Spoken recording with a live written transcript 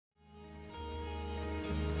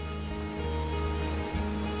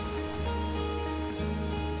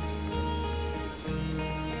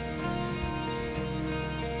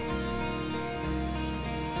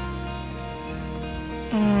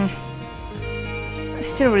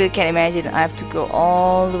Still really can't imagine I have to go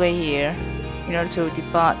all the way here in order to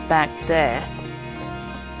depart back there.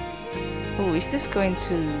 Oh, is this going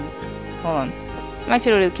to... Hold on. I'm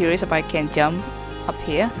actually really curious if I can jump up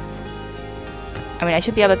here. I mean, I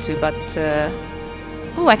should be able to, but...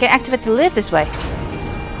 Oh, I can activate the lift this way.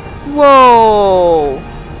 Whoa!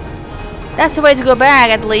 That's the way to go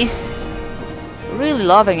back, at least. Really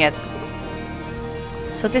loving it.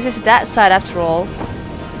 So this is that side after all.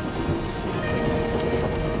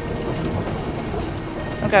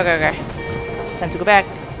 Okay. Time to go back.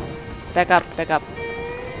 Back up.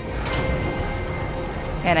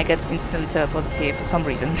 And I get instantly teleported here for some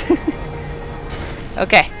reason.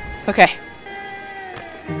 Okay.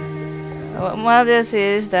 Well, this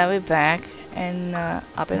is that we're back and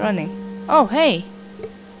up and running. Oh, hey!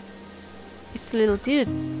 It's the little dude.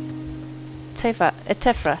 Tefra.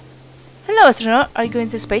 Hello, astronaut. Are you going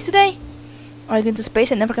to space today? Are you going to space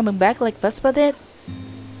and never coming back like Vespa did?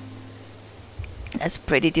 That's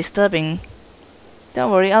pretty disturbing.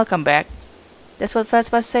 Don't worry, I'll come back. That's what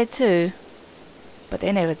Vespa said too. But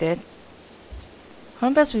they never did.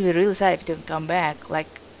 Hornbells will be really sad if you don't come back.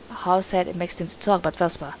 Like how sad it makes them to talk about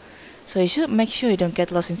Vespa. So you should make sure you don't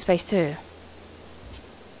get lost in space too.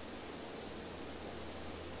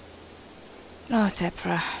 Oh,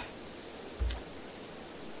 Tepra.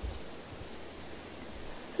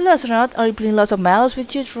 Hello, astronaut. Are you bringing lots of mallows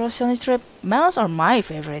with you to your trip? Mallows are my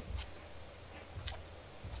favorite.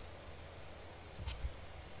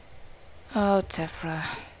 Oh, Tefra.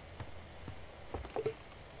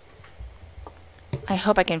 I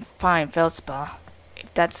hope I can find Feldspar,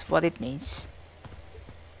 if that's what it means.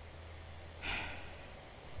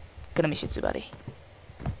 Gonna miss you too, buddy.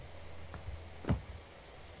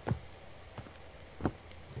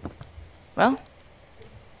 Well,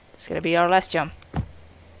 it's gonna be our last jump.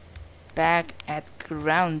 Back at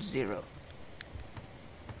ground zero.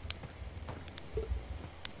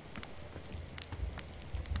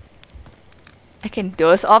 I can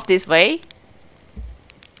doze off this way?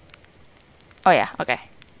 Oh yeah, okay.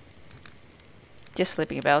 Just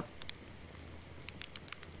sleeping about.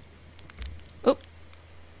 Oop.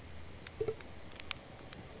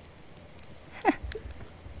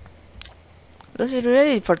 Those are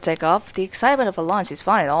ready for takeoff. The excitement of a launch is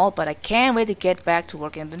fun and all, but I can't wait to get back to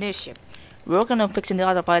working on the new ship. We're working on fixing the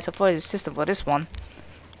autopilot avoidance system for this one.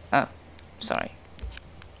 Oh, sorry.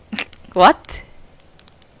 What?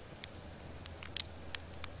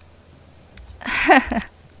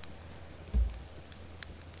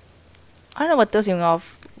 I don't know what dozing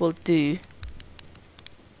off will do.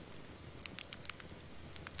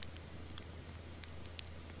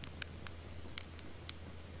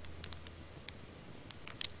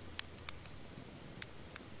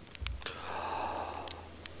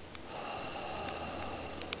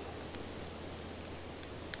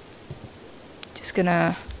 Just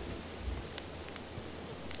gonna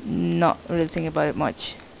not really think about it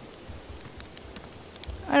much.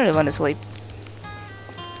 I really want to sleep,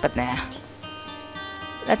 but nah.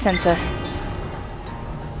 Let's enter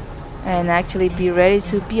and actually be ready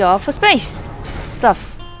to be off for space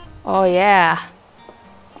stuff. Oh yeah,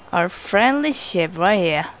 our friendly ship right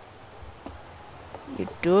here. You're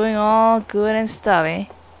doing all good and stuff, eh?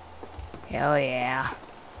 Hell yeah.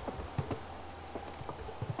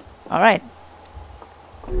 Alright.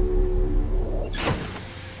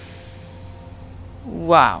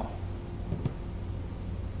 Wow.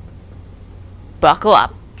 Buckle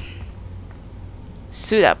up.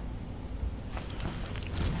 Suit up.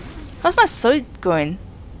 How's my suit going?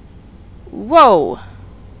 Whoa.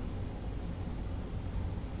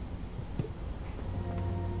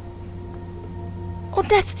 Oh,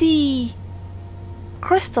 that's the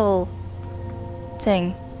crystal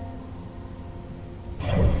thing.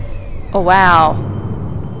 Oh wow.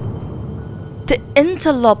 The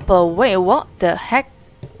interloper. Wait, what the heck?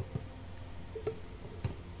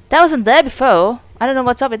 That wasn't there before. I don't know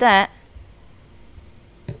what's up with that.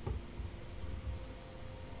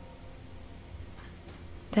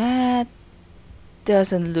 That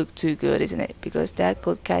doesn't look too good, isn't it? Because that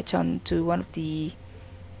could catch on to one of the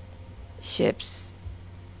ships.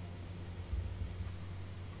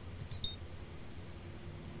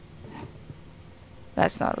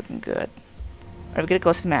 That's not looking good. Alright, we're gonna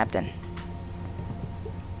close the map then.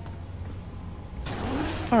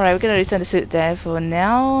 Alright, we're gonna return the suit there for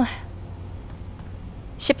now.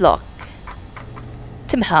 Ship lock.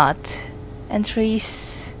 Timberheart.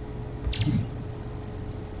 Entries.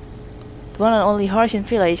 The one and only Harshin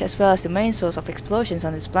village, as well as the main source of explosions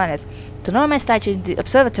on this planet. The Norman statue in the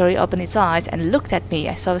observatory opened its eyes and looked at me.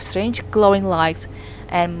 I saw a strange glowing light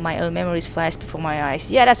and my own memories flashed before my eyes.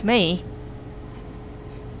 Yeah, that's me.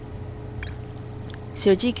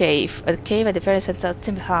 Zero-G Cave, a cave at the very center of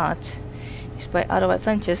Timber Heart. Used by other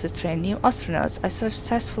adventures to train new astronauts, I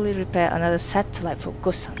successfully repaired another satellite for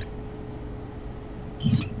Gusan.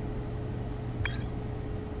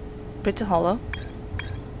 Pretty hollow.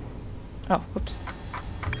 Oh, whoops.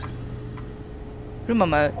 Rumor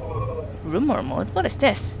mode. Rumor mode? What is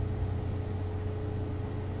this?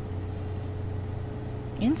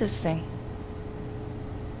 Interesting.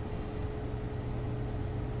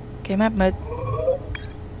 Okay, map mode.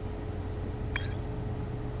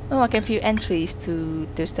 Oh, I can view entries to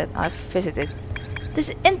those that I've visited.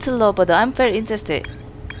 This interloper though, I'm very interested.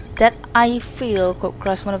 That I feel could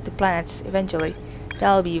cross one of the planets eventually.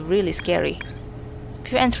 That'll be really scary.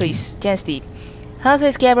 Few entries. Jens Deep.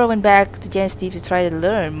 Halsey's Gabriel went back to Jens Deep to try to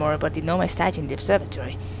learn more about the nomad statue in the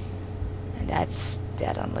observatory. And that's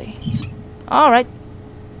that only. Alright.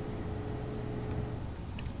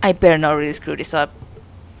 I better not really screw this up.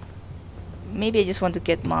 Maybe I just want to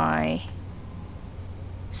get my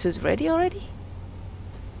suit ready already?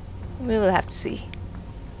 We will have to see.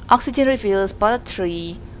 Oxygen refills, spot a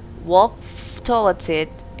tree, walk towards it,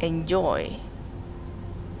 enjoy.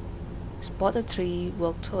 Spot a tree,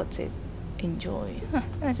 walk towards it, enjoy. Huh,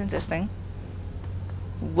 that's interesting.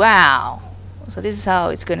 Wow! So this is how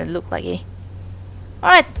it's gonna look like, eh?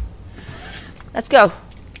 Alright! Let's go!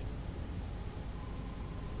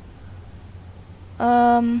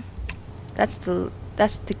 That's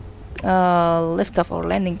the liftoff or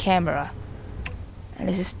landing camera, and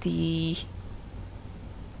this is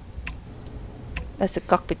that's the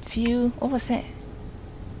cockpit view. What was that?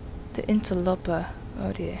 The interloper.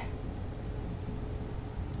 Oh dear.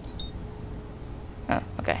 Oh,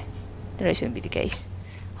 okay. That shouldn't be the case.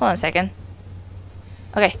 Hold on a second.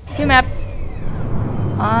 Okay, view map.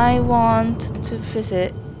 I want to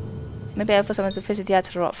visit. Maybe I first want to visit the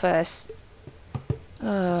outer rock first.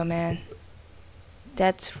 Oh man.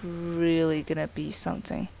 That's really gonna be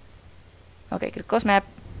something. Okay, get a close map.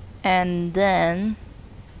 And then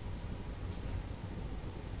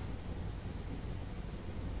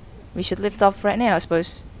we should lift off right now, I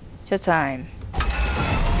suppose. Showtime.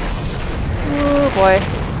 Oh boy.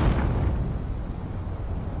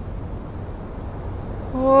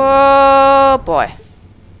 Oh boy.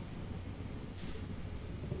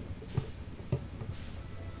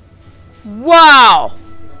 Wow!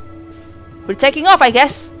 We're taking off, I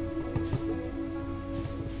guess.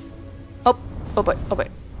 Oh, oh boy, oh boy.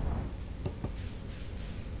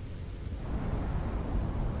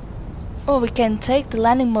 Oh, we can take the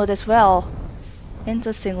landing mode as well.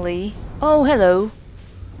 Interestingly. Oh, hello.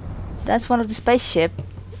 That's one of the spaceship.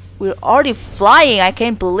 We're already flying. I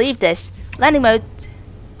can't believe this. Landing mode.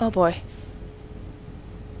 Oh boy.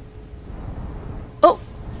 Oh,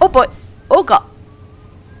 oh boy. Oh god.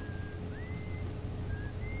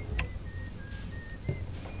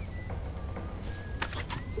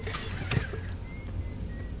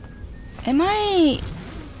 Am I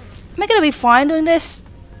gonna be fine doing this?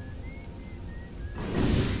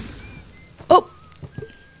 Oh!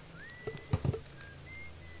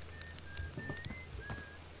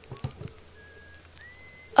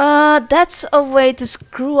 That's a way to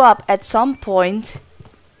screw up at some point.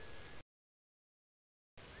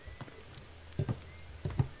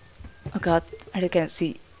 Oh god, I really can't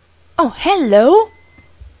see. Oh, hello!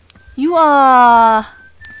 You are...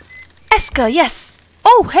 Eska, yes!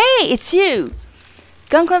 Oh, hey, it's you!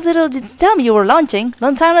 Guncroft Little didn't tell me you were launching.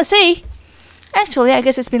 Long time no see. Actually, I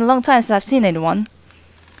guess it's been a long time since I've seen anyone.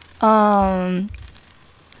 Was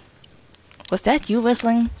that you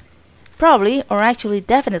whistling? Probably, or actually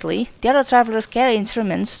definitely. The other travelers carry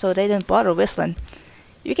instruments, so they don't bother whistling.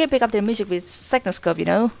 You can pick up their music with Secnoscope, you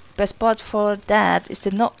know. Best spot for that is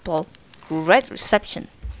the North Pole. Great reception.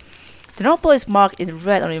 The North Pole is marked in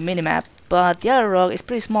red on your minimap, but the other rock is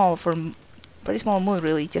pretty small moon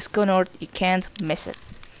really. Just go north, you can't miss it.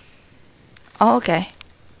 Oh, okay.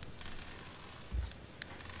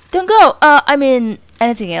 Don't go! I mean,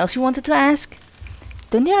 anything else you wanted to ask?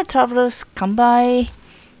 Don't the other travelers come by?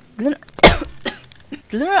 The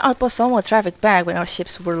lunar outpost saw more traffic back when our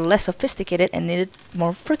ships were less sophisticated and needed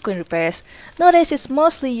more frequent repairs. Nowadays it's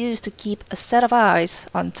mostly used to keep a set of eyes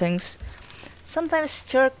on things. Sometimes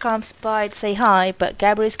Jerk comes by to say hi, but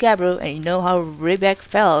Gabriel is Gabriel, and you know how Rebecca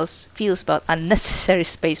feels about unnecessary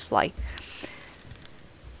spaceflight.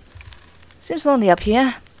 Seems lonely up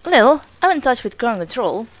here. A little. I'm in touch with ground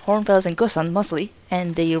control, Hornfels and Gusan mostly,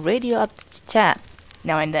 and they radio up to chat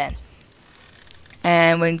now and then.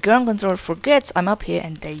 And when ground control forgets I'm up here,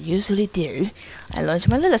 and they usually do, I launch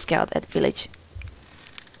my little scout at the village.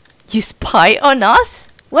 You spy on us?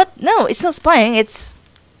 What? No, it's not spying, it's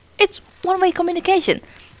one-way communication.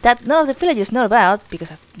 that none of the villagers know about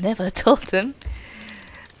because I've never told them.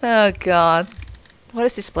 Oh god. What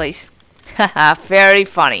is this place? Haha, very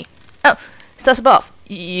funny. Oh, stars above.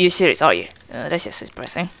 You serious, are you? That's just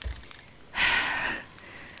depressing.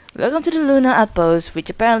 Welcome to the Lunar Outpost, which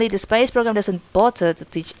apparently the space program doesn't bother to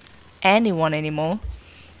teach anyone anymore.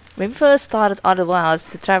 When we first started Outer Wilds,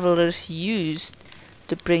 the travelers used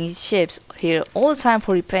to bring ships here all the time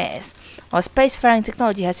for repairs. Our spacefaring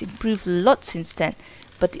technology has improved a lot since then,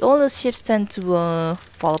 but the older ships tend to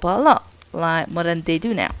fall apart a lot, like more than they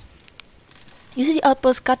do now. Usually the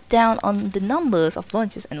outpost cut down on the numbers of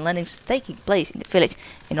launches and landings taking place in the village,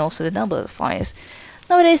 and also the number of fires.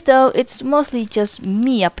 Nowadays though, it's mostly just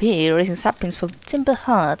me up here raising saplings for Timber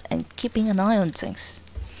Heart and keeping an eye on things.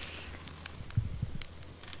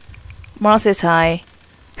 Marl says hi.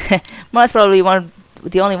 Marl's probably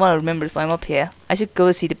the only one who remembers why I'm up here. I should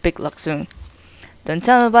go see the big lock soon. Don't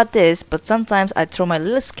tell him about this, but sometimes I throw my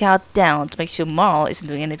little scout down to make sure Marl isn't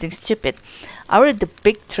doing anything stupid. I worry the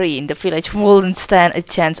big tree in the village wouldn't stand a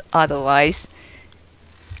chance otherwise.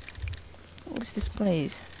 What is this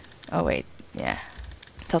place? Oh wait, yeah.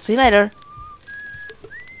 Talk to you later.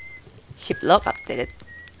 Ship log updated.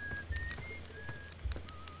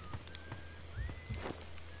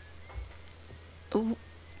 Ooh.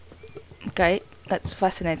 Okay, that's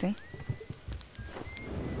fascinating.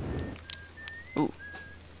 Ooh.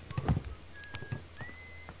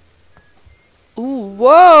 Ooh,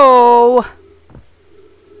 whoa!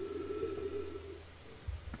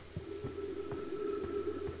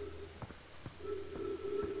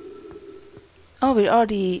 Oh, we're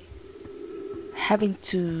already having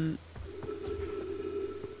to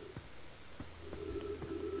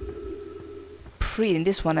breed in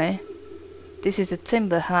this one, eh? This is the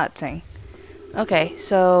Timber Heart thing. Okay,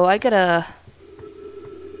 so I gotta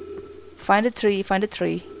find a tree,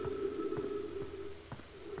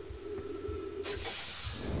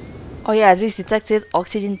 Oh yeah, this detected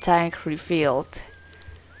oxygen tank refilled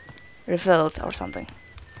or something.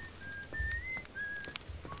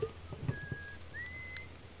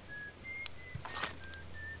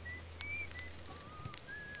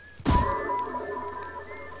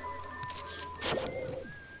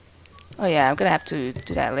 Oh yeah, I'm gonna have to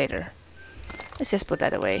do that later. Let's just put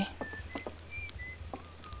that away.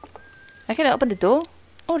 I can open the door.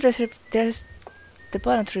 Oh, there's the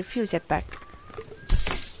button to refuse jetpack.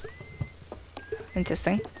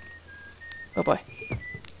 Interesting. Oh boy.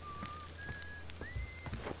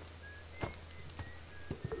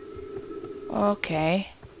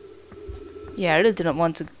 Okay. Yeah, I really do not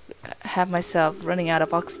want to have myself running out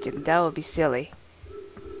of oxygen. That would be silly.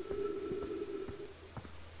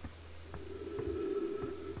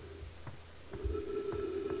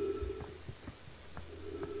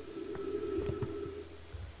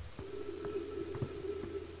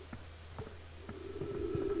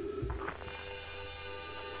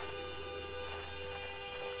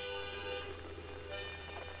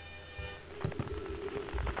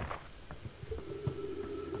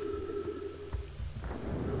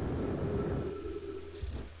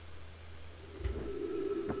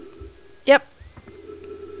 Yep.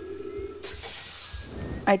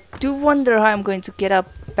 I do wonder how I'm going to get up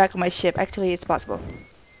back on my ship. Actually, it's possible.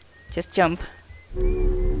 Just jump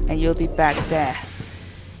and you'll be back there.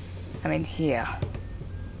 I mean here.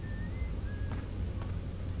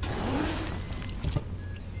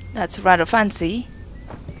 That's rather fancy.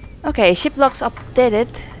 Okay, ship locks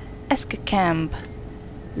updated. Esker Camp.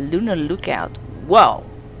 Lunar Lookout. Wow.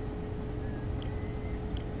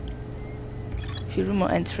 View room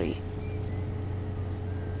or entry.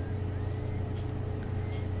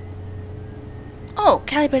 Oh,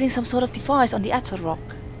 calibrating some sort of device on the outer rock.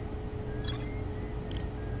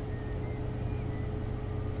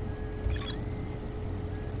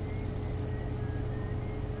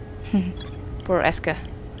 Poor Esker.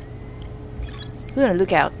 Lunar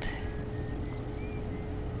Lookout.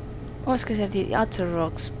 Esker said the outer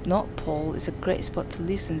rock's North Pole is a great spot to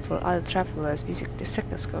listen for other travelers using the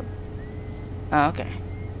sectoscope. Oh, okay.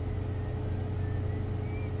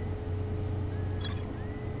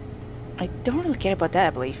 I don't really care about that, I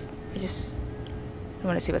believe. I just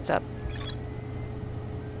want to see what's up.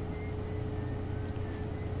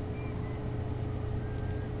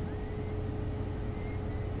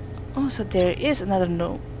 Oh, so there is another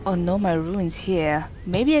Nomai ruins here.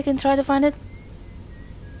 Maybe I can try to find it?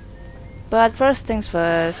 But first things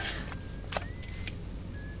first.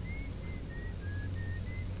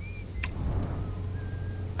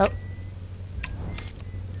 Oh.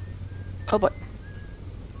 Oh boy.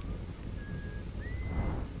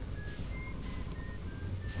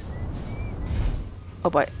 Oh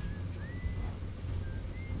boy.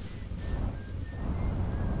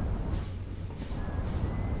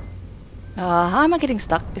 How am I getting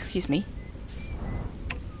stuck? Excuse me.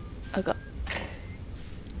 Oh god.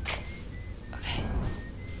 Okay.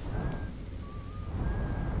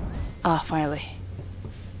 Ah, finally.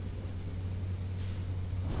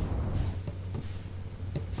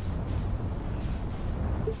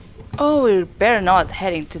 Oh, we're better not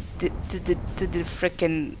heading to the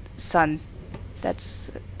frickin' sun. That's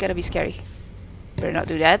gonna be scary. Better not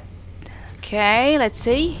do that. Okay, let's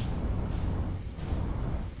see.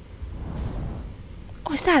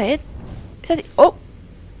 Oh, is that it? Is that it? Oh!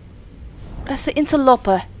 That's the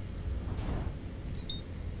interloper.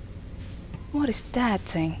 What is that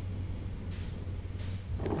thing?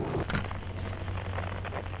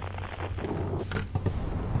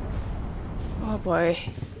 Oh boy.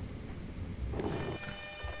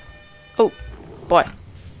 Oh boy.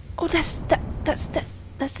 Oh, that's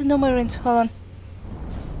the no marines. Hold on.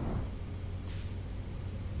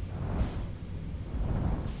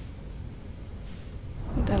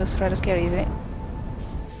 That looks rather scary, isn't it?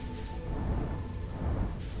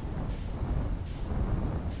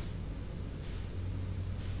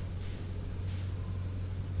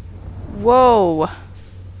 Whoa!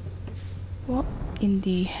 What in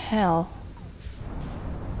the hell?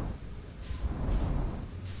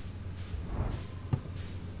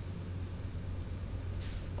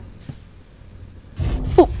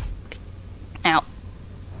 Oh! Ow.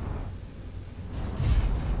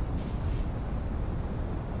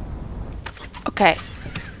 Okay.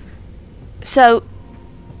 So...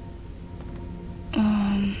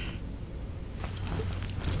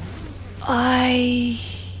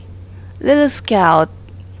 Little scout.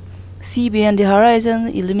 See beyond the horizon,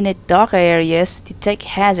 illuminate darker areas, detect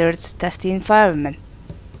hazards, test the environment.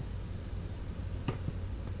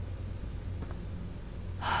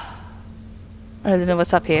 I don't know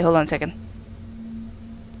what's up here. Hold on a second.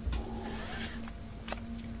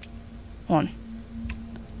 On.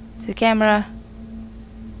 See the camera.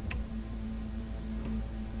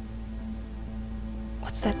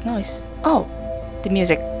 What's that noise? Oh, the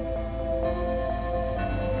music.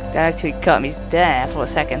 That actually caught me there for a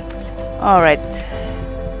second. Alright.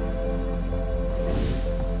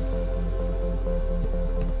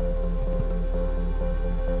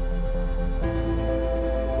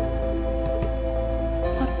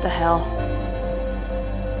 What the hell?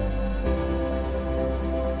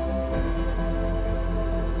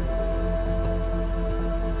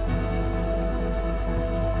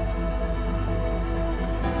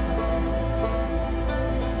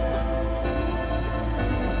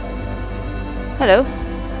 Hello.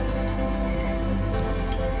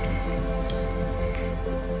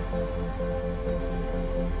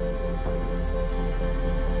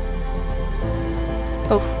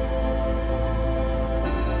 Oh.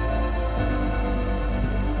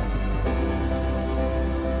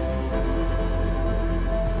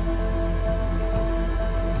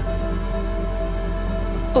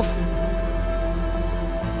 Oof.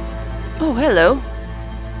 Oh, hello.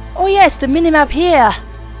 Oh yes, the minimap here.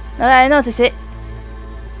 Now that I notice it.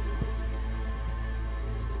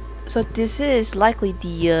 So this is likely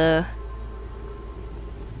the I'm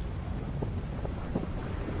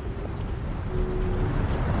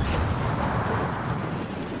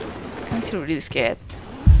actually really scared.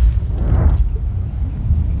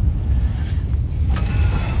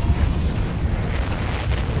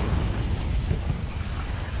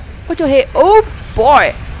 What do I hear? Oh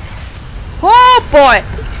boy! Oh boy!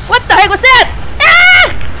 What the heck was that?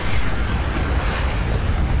 Ah!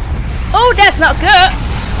 Oh, that's not good!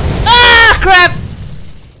 Ah, crap!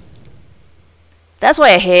 That's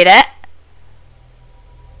why I hate it.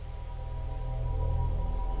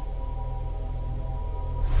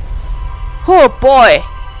 Oh boy!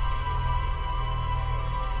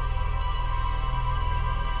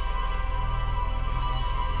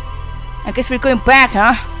 I guess we're going back,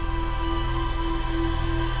 huh?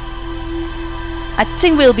 I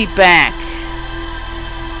think we'll be back.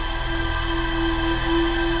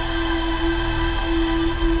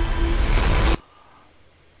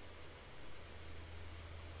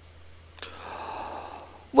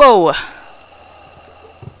 Whoa!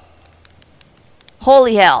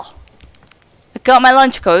 Holy hell! I got my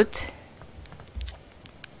lunch coat.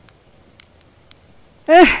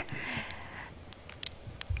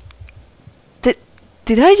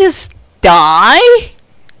 Did I just die?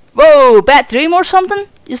 Whoa, bad dream or something?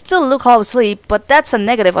 You still look half asleep, but that's a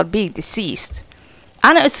negative on being deceased.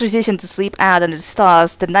 I know it's tradition to sleep out under the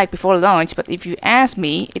stars the night before lunch, but if you ask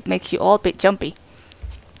me, it makes you all a bit jumpy.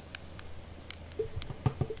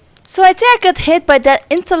 So I think I got hit by that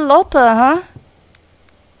interloper, huh?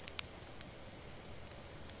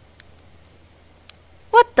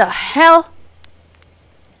 What the hell?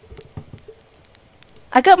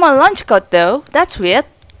 I got my lunch code though. That's weird.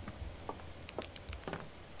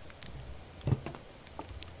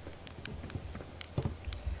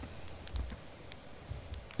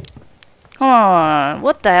 Come on,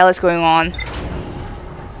 what the hell is going on?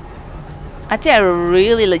 I think I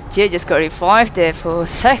really legit just got revived there for a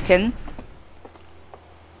second.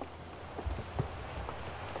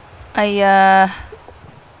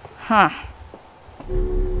 Huh.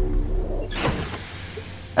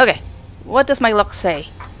 Okay, what does my log say?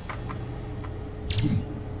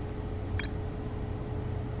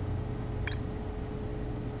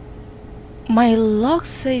 My log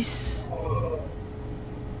says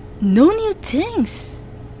no new things.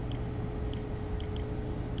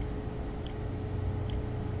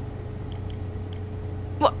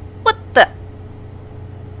 What the?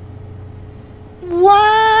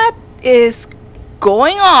 What is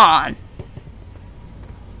going on?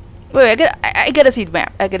 Wait, I gotta see the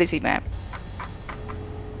map. I gotta see the map.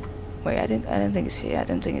 Wait, I don't think it's here. I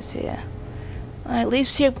don't think it's here. Alright, leave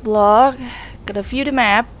shape block. Gotta view the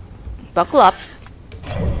map. Buckle up.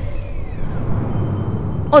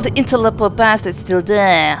 Oh, the interloper bastard's still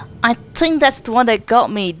there. I think that's the one that got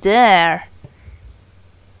me there.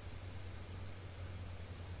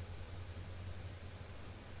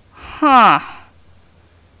 Huh.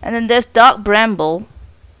 And then there's Dark Bramble.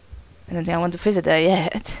 I don't think I want to visit there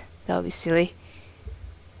yet. That would be silly.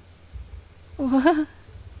 What?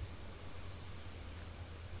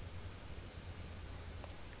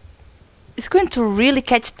 It's going to really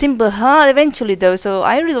catch Timber hard eventually though, so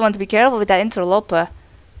I really want to be careful with that interloper.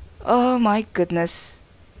 Oh my goodness.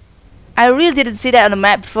 I really didn't see that on the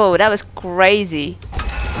map before. That was crazy.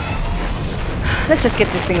 Let's just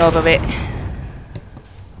get this thing over with.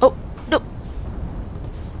 Oh, no.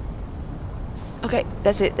 Okay,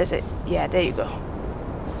 that's it, that's it. Yeah, there you go.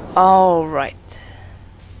 Alright.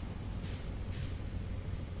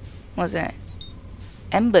 What's that?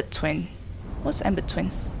 Ember Twin. What's Ember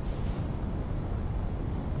Twin?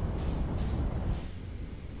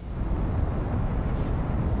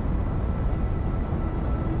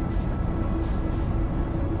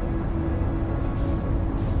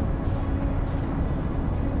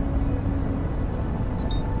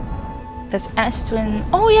 That's Ash Twin.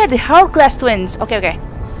 Oh yeah, the Hourglass Twins. Okay, okay.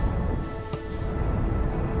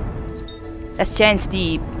 That's Giant's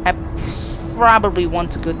Deep. I probably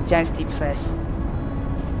want to go to Giant's Deep first.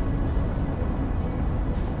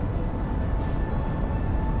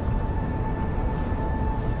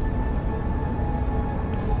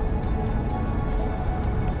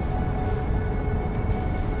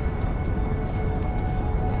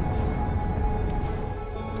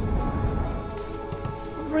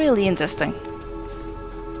 Really interesting.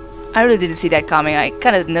 I really didn't see that coming. I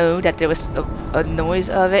kind of know that there was a noise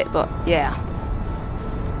of it, but yeah.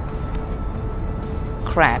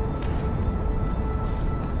 Crap.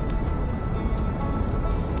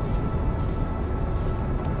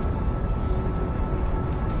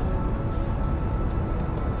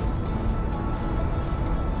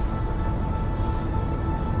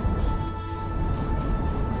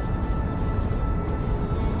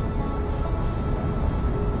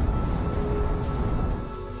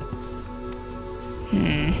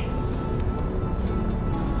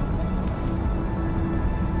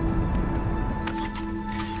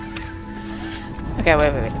 Okay,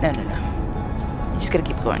 wait. No. You just gotta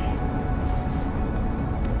keep going.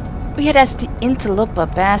 Oh yeah, that's the interloper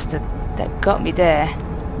bastard that got me there.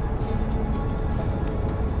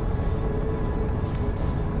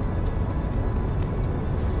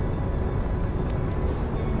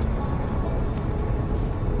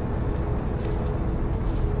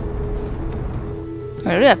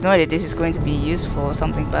 I really have no idea if this is going to be useful or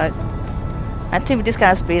something, but I think with this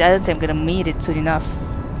kind of speed, I don't think I'm gonna meet it soon enough.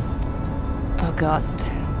 Oh god.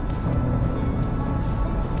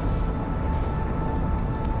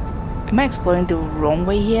 Am I exploring the wrong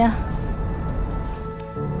way here?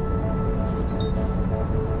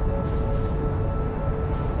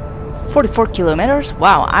 "44 kilometers?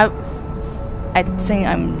 Wow, I think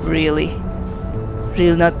I'm really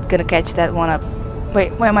not gonna catch that one up.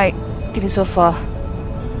 Wait, why am I getting so far?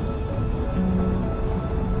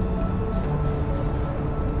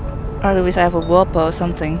 I really wish I have a warp or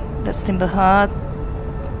something. That's Timber hard.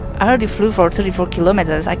 I already flew for 34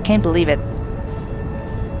 kilometers. I can't believe it.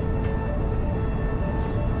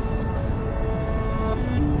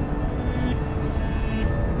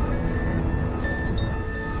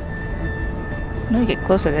 Let me get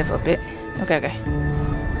closer there for a bit. Okay.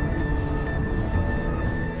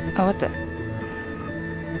 Oh, what the?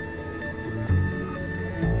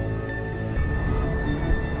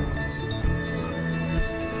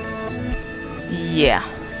 Yeah.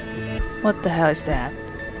 What the hell is that?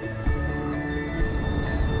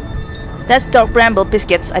 That's dark bramble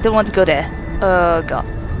biscuits. I don't want to go there. Oh god.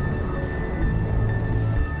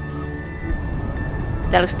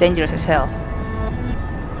 That looks dangerous as hell.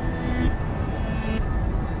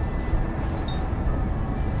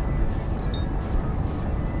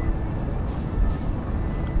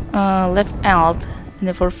 Left alt and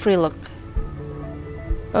then for free look.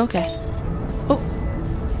 Okay. Oh.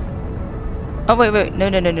 Oh wait. No.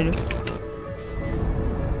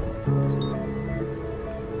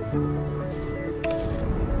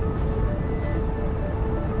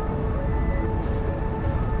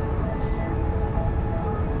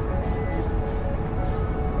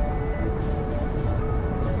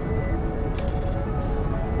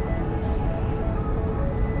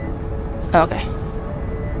 Okay.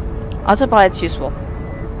 Autopilot's useful.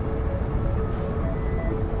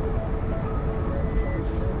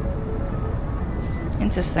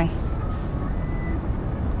 Interesting.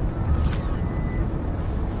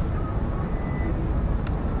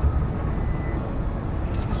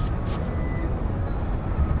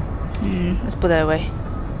 Let's put that away.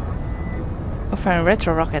 We're firing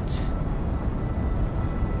retro rockets.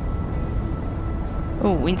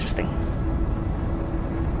 Oh, interesting.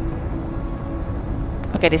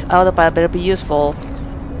 Okay, this autopilot better be useful.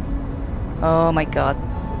 Oh my god.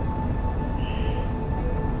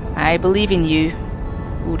 I believe in you.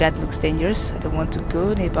 Ooh, that looks dangerous. I don't want to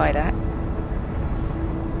go nearby that.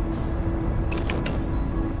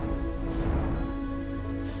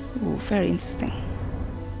 Ooh, very interesting.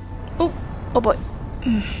 Oh, oh boy.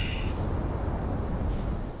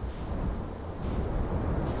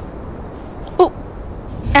 Oh,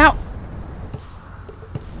 ow.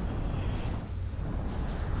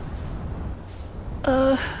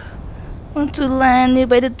 Want to land near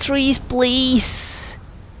by the trees, please.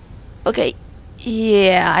 Okay.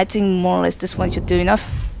 Yeah, I think more or less this one should do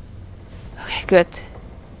enough. Okay, good.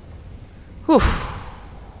 Whew.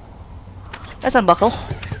 Let's unbuckle.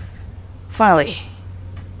 Finally.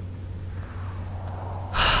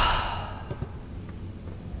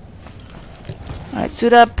 Alright,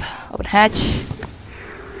 suit up. Open hatch.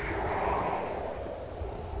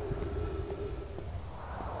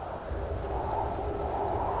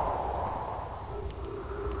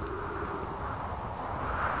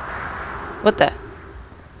 What the?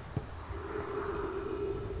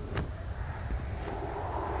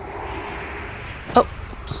 Oh,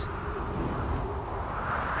 oops.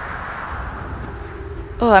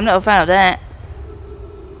 Oh, I'm not a fan of that.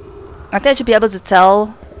 I think I should be able to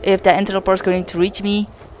tell if that interloper is going to reach me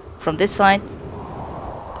from this side.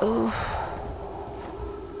 Oh.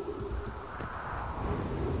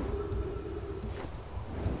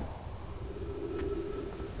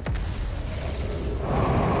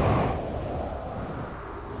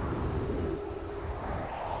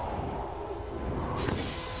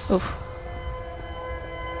 Oof.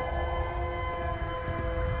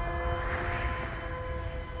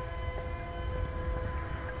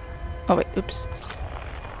 Oh wait, oops.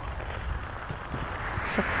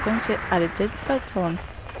 Frequency identified. Hold on.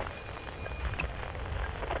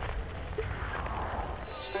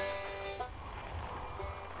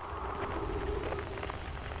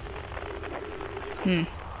 Oof.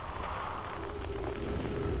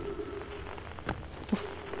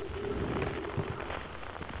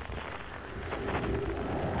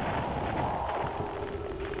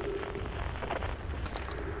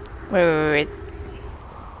 Wait.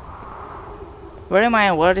 Where am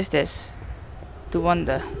I? What is this? To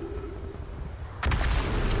wonder.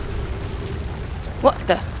 What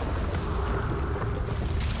the?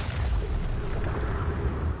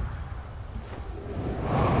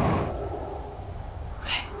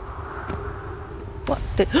 Okay. What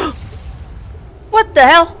the? What the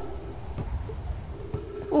hell?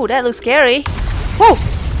 Ooh, that looks scary. Whoa!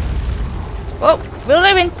 Whoa! We're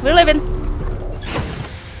living.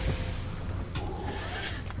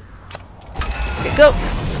 Okay, go.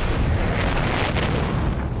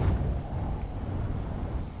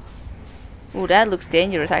 Ooh, that looks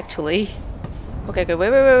dangerous actually. Okay, wait.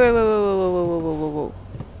 Whoa.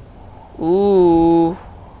 Ooh.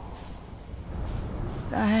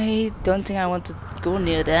 I don't think I want to go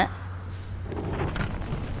near that.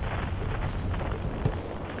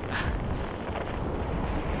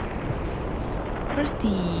 Where's the...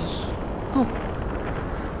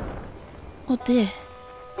 Oh, there.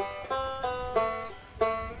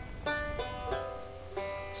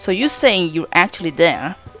 So you're saying you're actually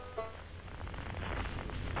there?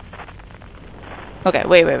 Okay,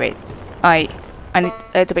 wait. I need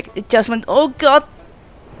to make adjustment. Oh god!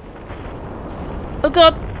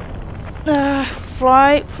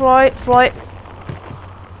 Fly, fly, fly.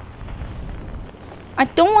 I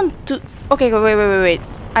don't want to... Okay, wait.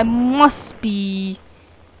 I must be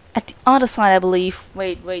at the other side, I believe.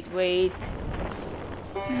 Wait.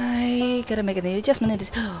 I gotta make an adjustment in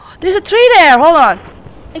this. There's a tree there! Hold on!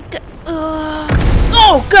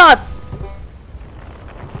 Oh, God!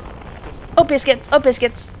 Oh,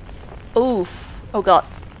 biscuits. Oof. Oh, God.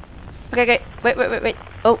 Okay. Wait.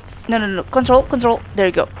 Oh, no. Control. There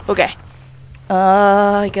you go. Okay.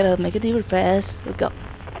 I gotta make a deeper pass. Oh, God.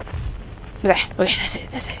 Okay, that's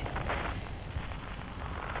it.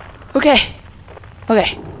 Okay.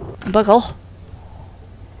 Buckle.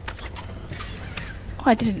 Oh,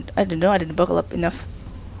 I didn't buckle up enough.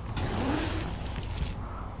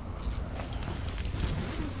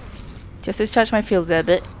 Just discharge my field a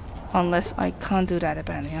bit. Unless I can't do that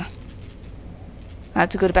apparently, huh? I have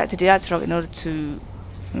to go back to the arts rock in order to...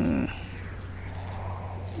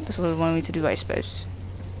 That's what they want me to do, I suppose.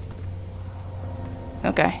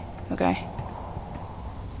 Okay.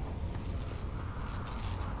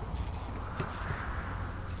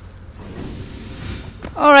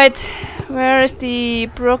 Alright, where is the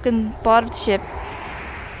broken part of the ship?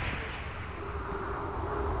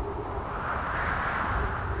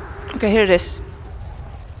 Okay, here it is.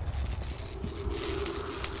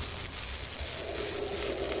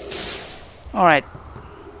 Alright.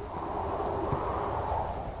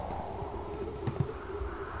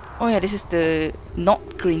 Oh yeah, this is the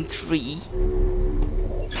not green tree.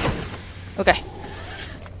 Okay.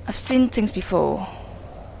 I've seen things before.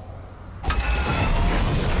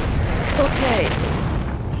 Okay.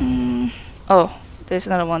 Oh, there's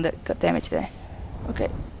another one that got damaged there. Okay,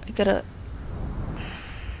 I gotta...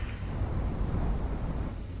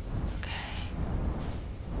 Okay.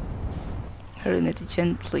 I really need to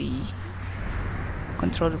gently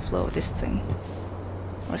control the flow of this thing.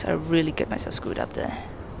 Or else I really get myself screwed up there.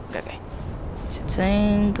 Okay. It's a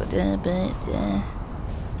thing, go there a bit, there.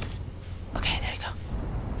 Okay, there you go.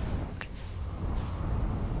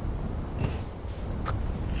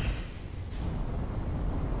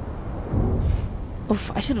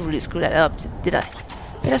 Oof, I should have really screwed that up, did I?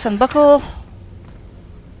 Let us unbuckle.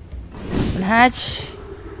 Unhatch.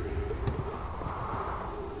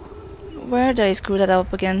 Where did I screw that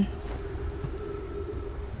up again?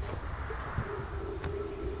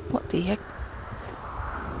 What the heck?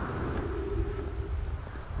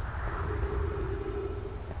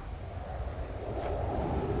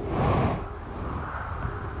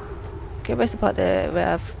 Okay, where's the part there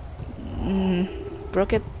where I've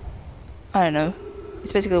broke it? I don't know.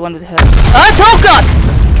 It's basically the one with her. Oh God!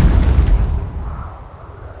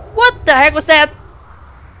 What the heck was that?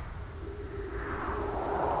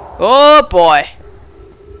 Oh boy!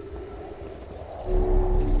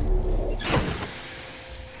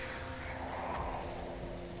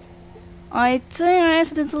 I think I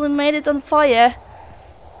accidentally made it on fire.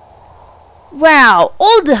 Wow!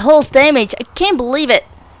 All the hull's damage! I can't believe it!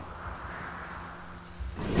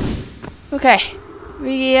 Okay.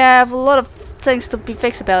 We have a lot of things to be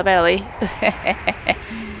fixed about, apparently.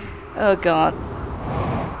 Oh God.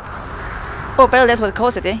 Oh, apparently that's what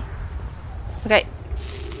caused it, eh? Okay.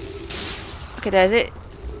 Okay, that's it.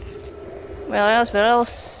 Where else?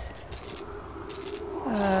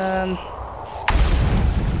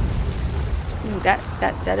 Ooh, that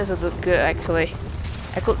doesn't look good, actually.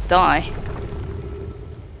 I could die.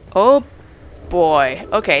 Oh boy.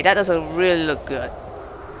 Okay, that doesn't really look good.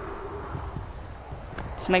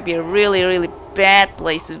 This might be a really bad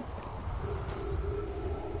place to...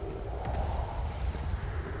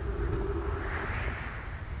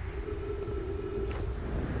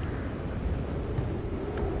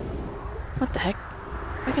 What the heck?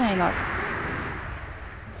 Why can I not?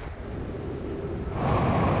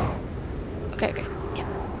 Okay. Yeah.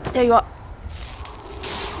 There you are.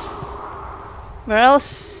 Where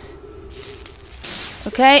else?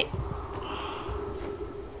 Okay.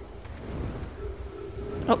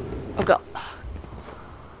 Oh God.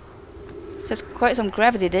 There's quite some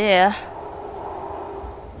gravity there.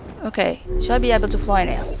 Okay. Shall I be able to fly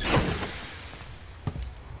now?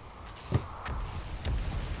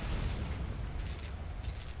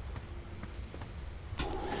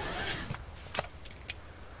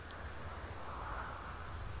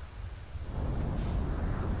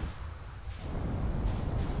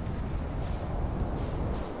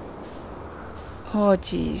 Oh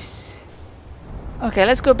jeez. Okay,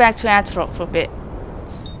 let's go back to Atrock for a bit.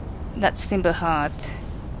 That's Timber Heart.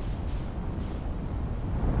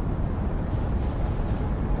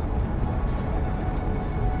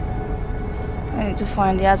 I need to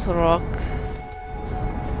find the Atrock.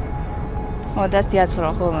 Oh, that's the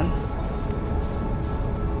Atrock, hold on.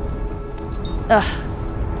 Ugh.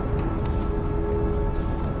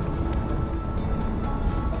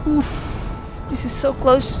 Oof. This is so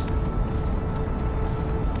close.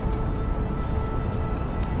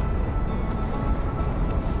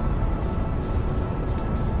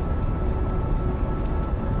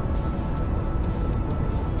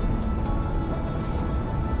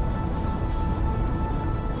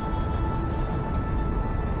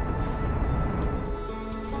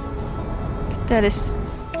 There it is.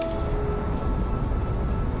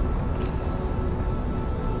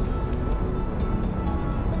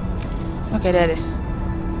 Okay, there it is.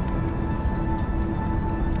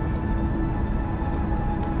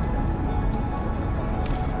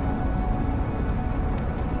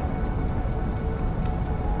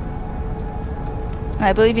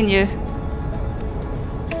 I believe in you.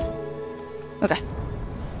 Okay.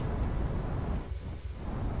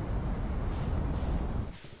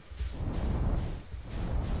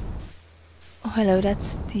 Oh, hello,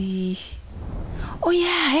 that's the... Oh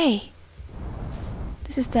yeah, hey!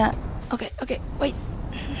 This is the... Okay, okay, wait.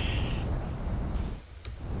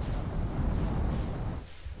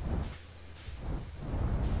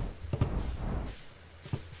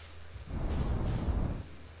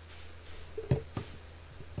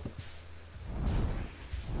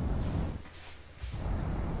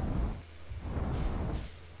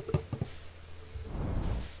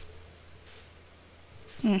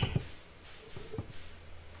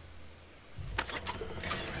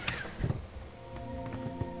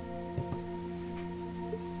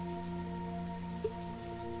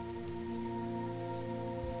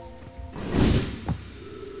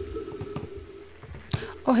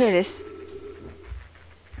 Oh, here it is.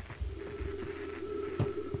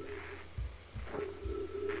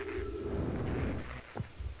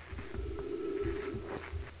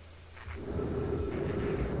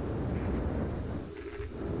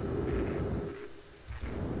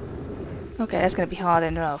 Okay, that's gonna be hard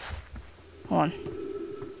enough. Hold on.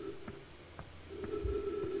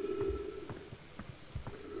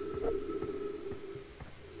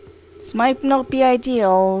 This might not be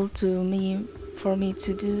ideal for me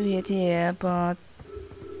to do it here, but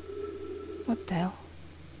what the hell?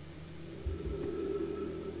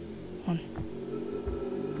 Hold on.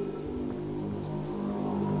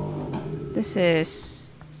 This is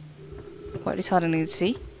what is hard to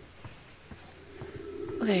see.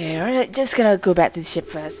 Okay, alright, just gonna go back to the ship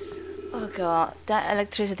first. Oh god, that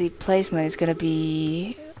electricity placement is gonna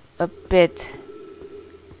be a bit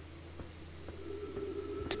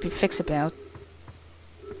to be fixed about.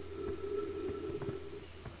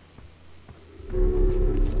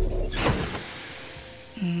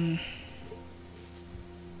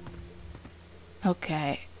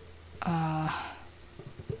 Okay.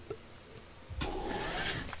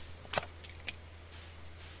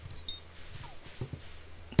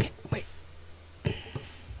 Okay, wait.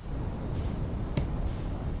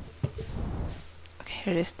 Okay,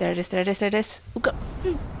 here it is, there it is, there it is, there it is. Oh god.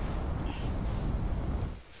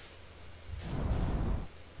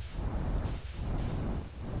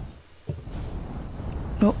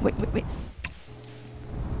 No, wait, wait, wait.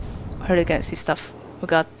 I heard I gonna see stuff. Oh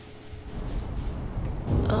god.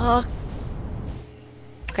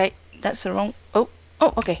 Okay, that's the wrong... Oh,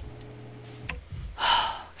 oh, okay.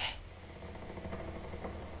 Okay.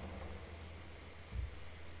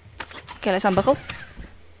 Okay, let's unbuckle.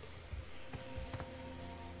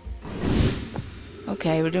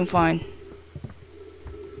 Okay, we're doing fine.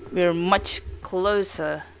 We're much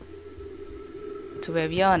closer to where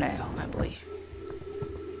we are now, I believe.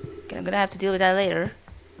 Okay, I'm gonna have to deal with that later.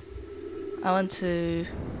 I want to...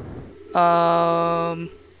 Oh,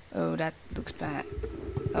 that looks bad.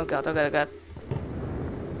 Oh god, oh god, oh god.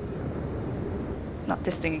 Not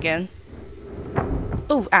this thing again.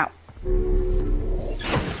 Oh, ow.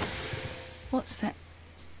 What's that?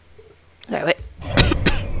 Okay, wait.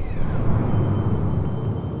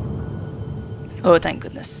 Oh, thank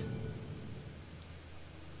goodness.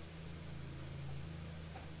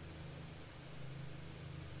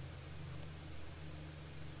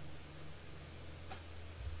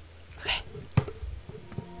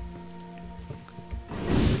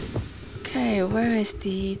 Okay, where is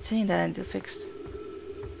the thing that I need to fix?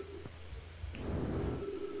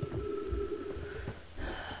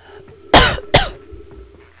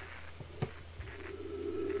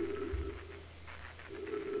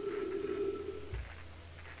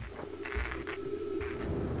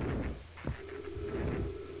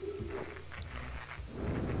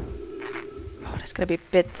 Oh, that's gonna be a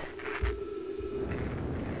bit...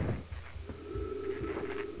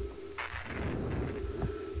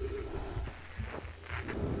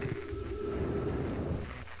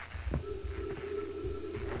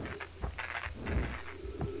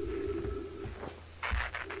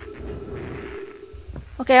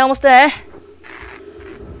 Okay, almost there.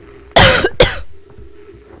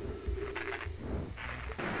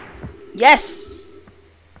 Yes!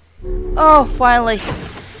 Oh, finally.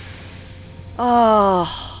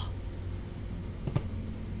 Oh.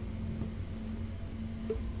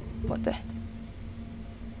 What the?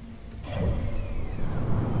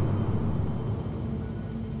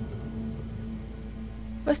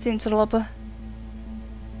 Where's the interloper?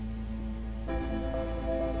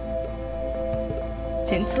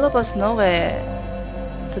 The interloper's nowhere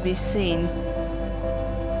to be seen.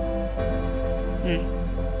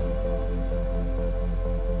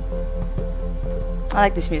 I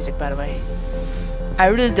like this music, by the way. I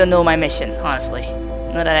really don't know my mission, honestly.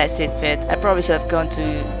 Not that I see it fit. I probably should have gone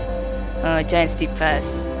to Giant's Deep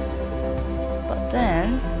first. But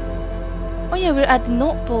then... Oh yeah, we're at the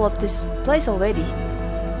North Pole of this place already.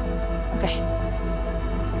 Okay.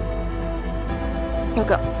 Oh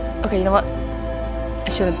god. Okay, you know what? I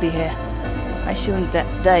shouldn't be here. I shouldn't...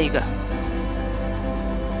 There you go.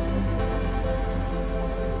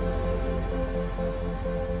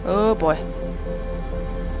 Oh boy.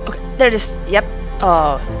 Okay, there it is. Yep.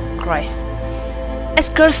 Oh, Christ.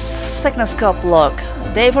 Esker's Technoscope log.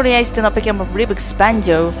 Day 48 did not pick up a Rubik's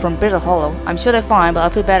banjo from Brittle Hollow. I'm sure they're fine, but I'll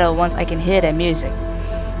feel better once I can hear their music.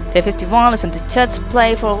 Day 51 listened to Chud's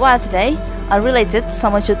play for a while today. Unrelated,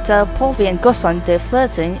 someone should tell Polvi and Gosson their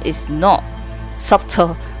flirting is not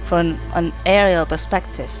subtle from an aerial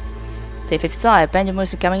perspective. Day 55, Banjo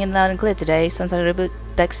music coming in loud and clear today. Sounds like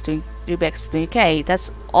Rubik's to UK.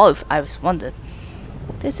 That's all I was wondered.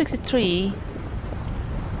 Day 63.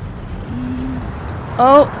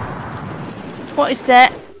 Oh, what is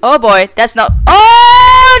that? Oh boy, that's not.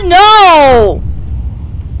 Oh no!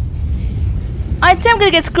 I think I'm gonna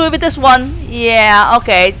get screwed with this one. Yeah,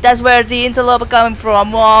 okay, that's where the interloper coming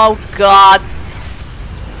from. Oh god.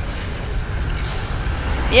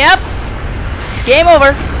 Yep. Game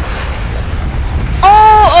over.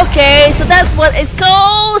 Oh, okay, so that's what it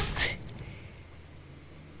goes.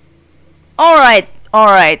 Alright,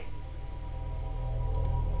 alright.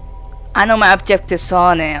 I know my objectives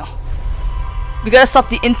are now. We gotta stop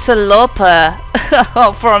the interloper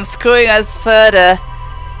from screwing us further.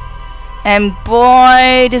 And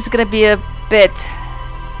boy, this is gonna be a bit...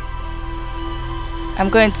 I'm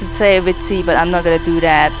going to say witsy, but I'm not gonna do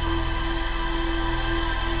that.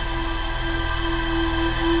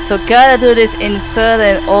 So gotta do this in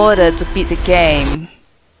certain order to beat the game.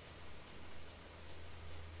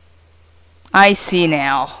 I see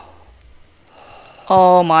now.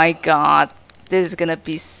 Oh my god, this is gonna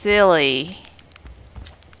be silly.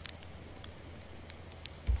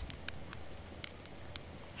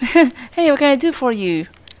 Hey, what can I do for you?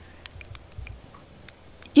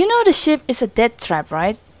 You know the ship is a death trap,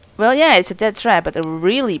 right? Well, yeah, it's a death trap, but a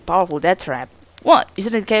really powerful death trap. What?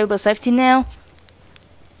 Isn't it capable of safety now?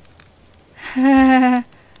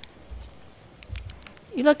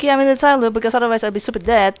 You're lucky I'm in the time loop, because otherwise I'd be super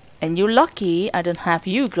dead. And you're lucky I don't have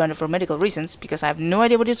you grounded for medical reasons, because I have no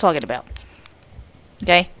idea what you're talking about.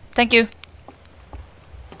 Okay, thank you.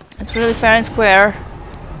 That's really fair and square.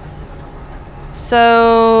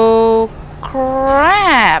 So...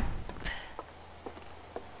 crap!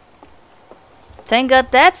 Thank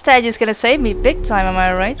god that stage is gonna save me big time, am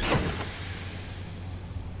I right?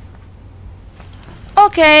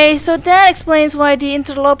 Okay, so that explains why the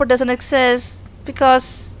interloper doesn't exist.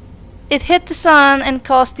 Because it hit the sun and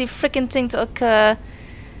caused the freaking thing to occur.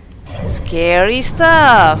 Scary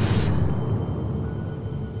stuff.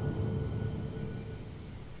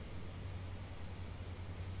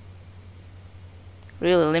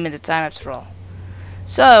 Really limited time after all.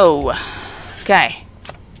 So, okay.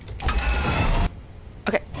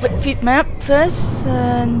 Okay, wait, map first,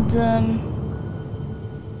 and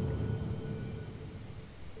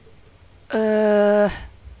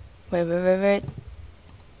wait.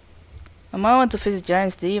 I might want to visit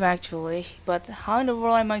Giant's Deep actually, but how in the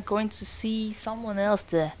world am I going to see someone else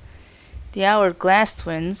there? The Hourglass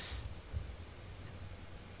Twins.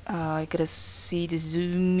 I gotta see the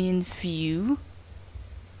zoom in view.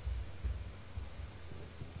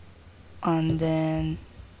 And then...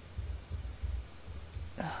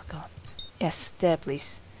 oh god. Yes, there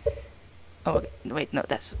please. Oh, okay. Wait, no,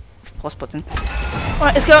 that's pause button.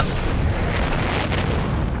 Alright, let's go!